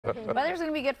Weather's going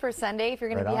to be good for Sunday if you're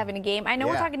going to be having a game. I know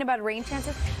we're talking about rain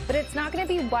chances, but it's not going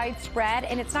to be widespread,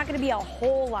 and it's not going to be a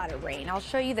whole lot of rain. I'll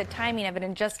show you the timing of it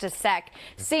in just a sec.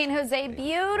 San Jose,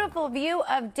 beautiful view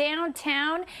of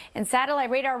downtown and satellite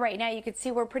radar right now. You can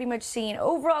see we're pretty much seeing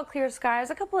overall clear skies,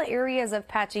 a couple of areas of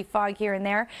patchy fog here and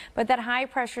there, but that high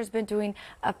pressure has been doing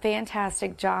a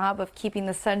fantastic job of keeping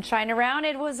the sunshine around.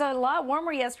 It was a lot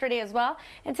warmer yesterday as well,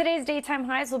 and today's daytime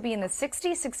highs will be in the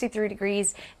 60s, 63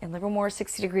 degrees in Livermore,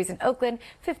 60 degrees in Oakland,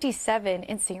 57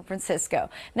 in San Francisco.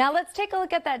 Now let's take a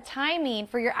look at that timing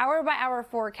for your hour-by-hour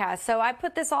forecast. So I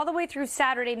put this all the way through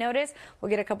Saturday. Notice we'll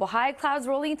get a couple high clouds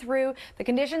rolling through. The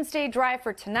conditions stay dry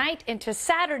for tonight into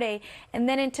Saturday, and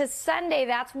then into Sunday,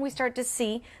 that's when we start to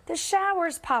see the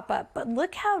showers pop up. But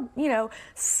look how,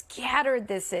 scattered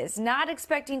this is. Not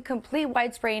expecting complete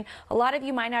widespread rain. A lot of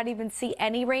you might not even see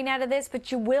any rain out of this,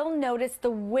 but you will notice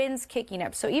the winds kicking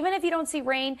up. So even if you don't see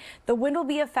rain, the wind will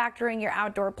be a factor in your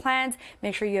outdoor plans.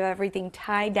 Make sure you have everything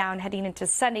tied down heading into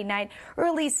Sunday night,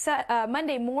 early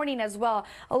Monday morning as well.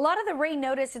 A lot of the rain,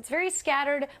 notice it's very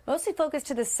scattered, mostly focused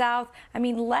to the south. I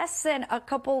mean, less than a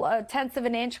couple tenths of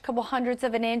an inch, a couple hundredths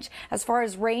of an inch as far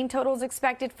as rain totals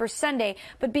expected for Sunday.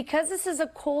 But because this is a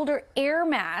colder air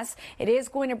mass, it is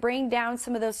going to bring down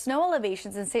some of those snow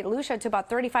elevations in St. Lucia to about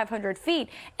 3,500 feet.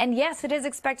 And yes, it is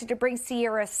expected to bring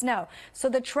Sierra snow. So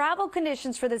the travel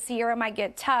conditions for the Sierra might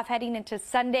get tough heading into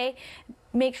Sunday.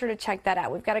 Make sure to check that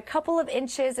out. We've got a couple of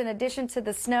inches in addition to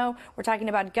the snow. We're talking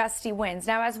about gusty winds.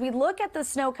 Now, as we look at the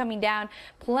snow coming down,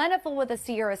 plentiful with the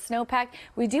Sierra snowpack,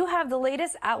 we do have the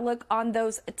latest outlook on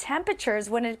those temperatures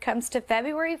when it comes to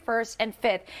February 1st and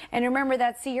 5th. And remember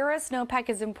that Sierra snowpack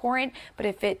is important, but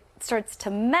if it starts to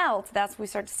melt, that's when we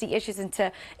start to see issues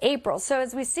into April. So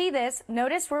as we see this,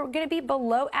 notice we're going to be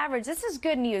below average. This is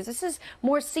good news. This is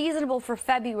more seasonable for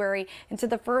February into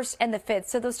the 1st and the 5th.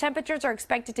 So those temperatures are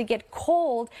expected to get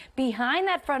cold behind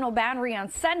that frontal boundary on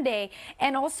Sunday.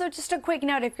 And also just a quick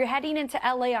note, if you're heading into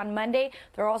LA on Monday,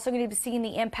 they're also going to be seeing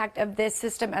the impact of this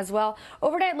system as well.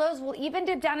 Overnight lows will even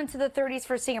dip down into the 30s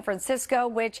for San Francisco,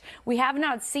 which we have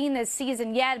not seen this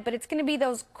season yet, but it's going to be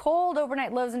those cold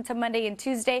overnight lows into Monday and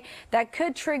Tuesday. That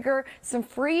could trigger some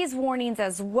freeze warnings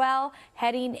as well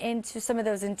heading into some of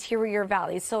those interior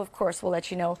valleys. So, of course, we'll let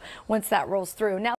you know once that rolls through. Now,